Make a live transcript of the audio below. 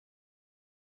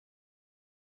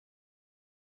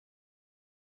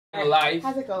Life.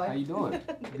 How's it going? How you doing?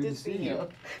 Good to see you.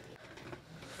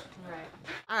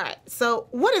 All right. So,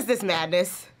 what is this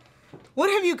madness? What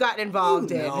have you gotten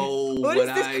involved in? What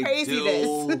is this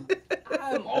craziness?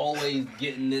 I'm always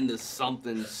getting into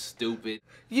something stupid.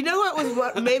 You know what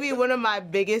was maybe one of my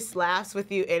biggest laughs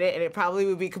with you in it, and it probably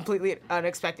would be completely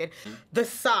unexpected? The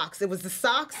socks. It was the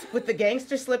socks with the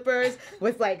gangster slippers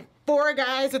with like 4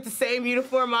 guys with the same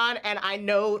uniform on, and I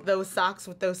know those socks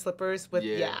with those slippers with,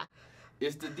 yeah.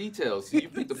 It's the details. See, you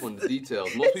picked up on the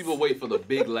details. Most people wait for the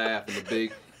big laugh and the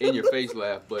big in-your-face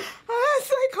laugh, but I was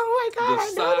like, oh my God,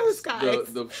 I know those guys.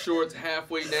 The shorts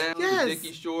halfway down, yes. the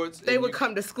Dickie shorts. They would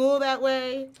come to school that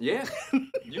way. Yeah.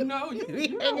 You know, you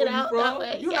hanging out that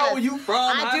way. You know where you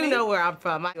from, I do know where I'm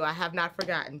from. I have not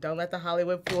forgotten. Don't let the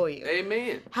Hollywood fool you.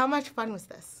 Amen. How much fun was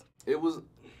this? It was,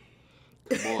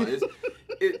 come on,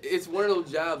 it's one of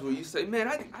those jobs where you say,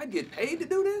 man, I get paid to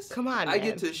do this? Come on, man. I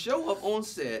get to show up on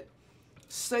set,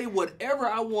 say whatever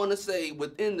I want to say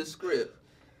within the script,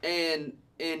 and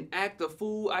act a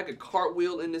fool. I could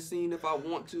cartwheel in the scene if I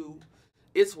want to.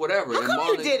 It's whatever. How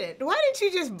come you didn't? Why didn't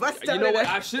you just bust out? You know what?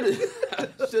 I should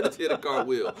have did a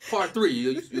cartwheel. Part 3,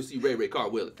 you'll see Ray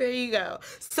cartwheeling. There you go.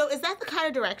 So is that the kind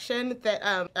of direction that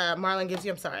Marlon gives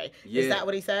you? I'm sorry. Yeah. Is that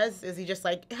what he says? Is he just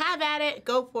like, have at it,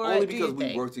 go for it? Only because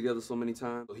we've worked together so many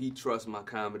times. He trusts my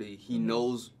comedy. He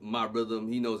knows my rhythm.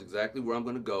 He knows exactly where I'm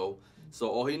going to go. So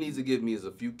all he needs to give me is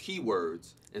a few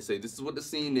keywords and say, this is what the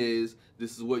scene is.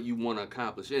 This is what you want to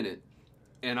accomplish in it.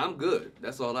 And I'm good.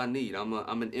 That's all I need. I'm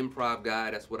an improv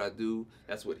guy. That's what I do.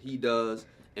 That's what he does.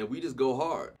 And we just go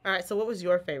hard. All right, so what was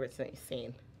your favorite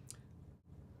scene?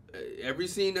 Every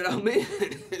scene that I'm in,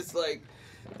 it's like,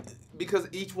 because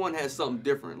each one has something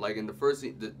different. Like in the first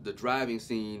scene, the driving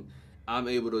scene, I'm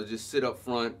able to just sit up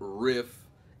front, riff,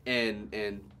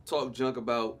 and talk junk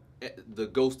about the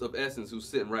ghost of Essence who's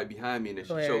sitting right behind me, and then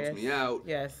she chokes me out.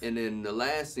 Yes. And then the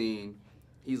last scene,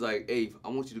 he's like, hey, I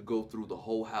want you to go through the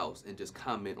whole house and just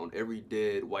comment on every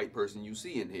dead white person you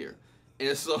see in here.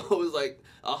 And so it was like,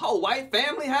 a whole white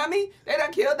family, homie? They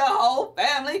done killed the whole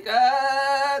family,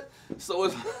 God. So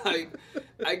it's like,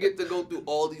 I get to go through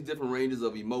all these different ranges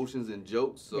of emotions and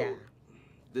jokes, so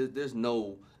there's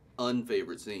no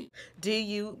unfavorite scene. Do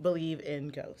you believe in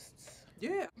ghosts?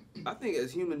 Yeah. I think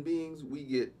as human beings, we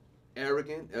get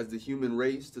arrogant as the human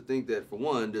race to think that, for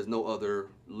one, there's no other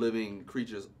living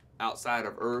creatures outside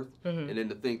of Earth, and then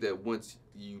to think that once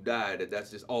you die,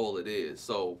 that's just all it is.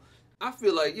 So I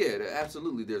feel like, yeah,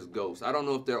 absolutely there's ghosts. I don't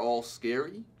know if they're all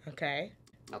scary. Okay.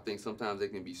 I think sometimes they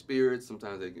can be spirits,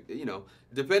 sometimes they can, you know,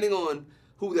 depending on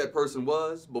who that person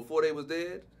was before they was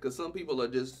dead, because some people are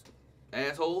just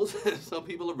assholes, and some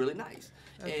people are really nice.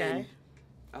 Okay. And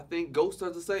I think ghosts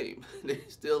are the same. There's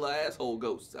still asshole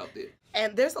ghosts out there.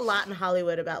 And there's a lot in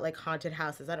Hollywood about like haunted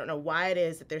houses. I don't know why it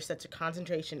is that there's such a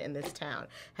concentration in this town.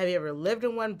 Have you ever lived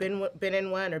in one, been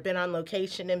in one, or been on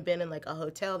location and been in like a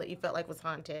hotel that you felt like was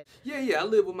haunted? Yeah. I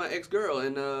lived with my ex-girl,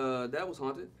 and that was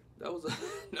haunted. That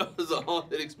was a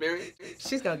haunted experience.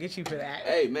 She's gonna get you for that.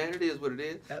 Hey man, it is what it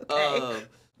is. Okay.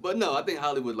 But no, I think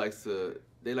Hollywood like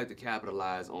to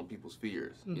capitalize on people's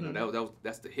fears. You know,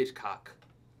 that's the Hitchcock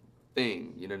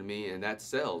thing, you know what I mean? And that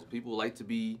sells. People like to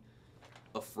be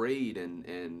afraid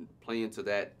and play into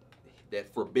that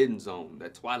forbidden zone,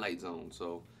 that twilight zone.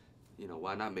 So, you know,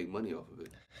 why not make money off of it?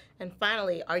 And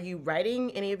finally, are you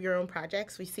writing any of your own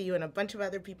projects? We see you in a bunch of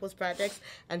other people's projects.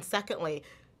 And secondly,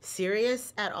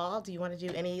 serious at all? Do you want to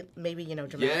do any, maybe, you know,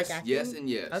 dramatic acting? Yes, and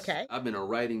yes. Okay. I've been a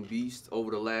writing beast over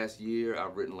the last year.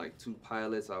 I've written like 2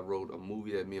 pilots. I wrote a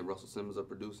movie that me and Russell Simmons are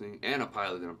producing, and a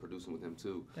pilot that I'm producing with him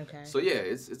too. Okay. So yeah,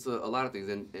 it's a lot of things,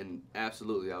 and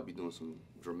absolutely I'll be doing some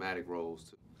dramatic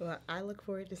roles too. Well, I look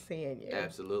forward to seeing you.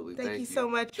 Absolutely. Thank you so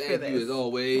much for this. Thank you as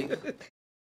always.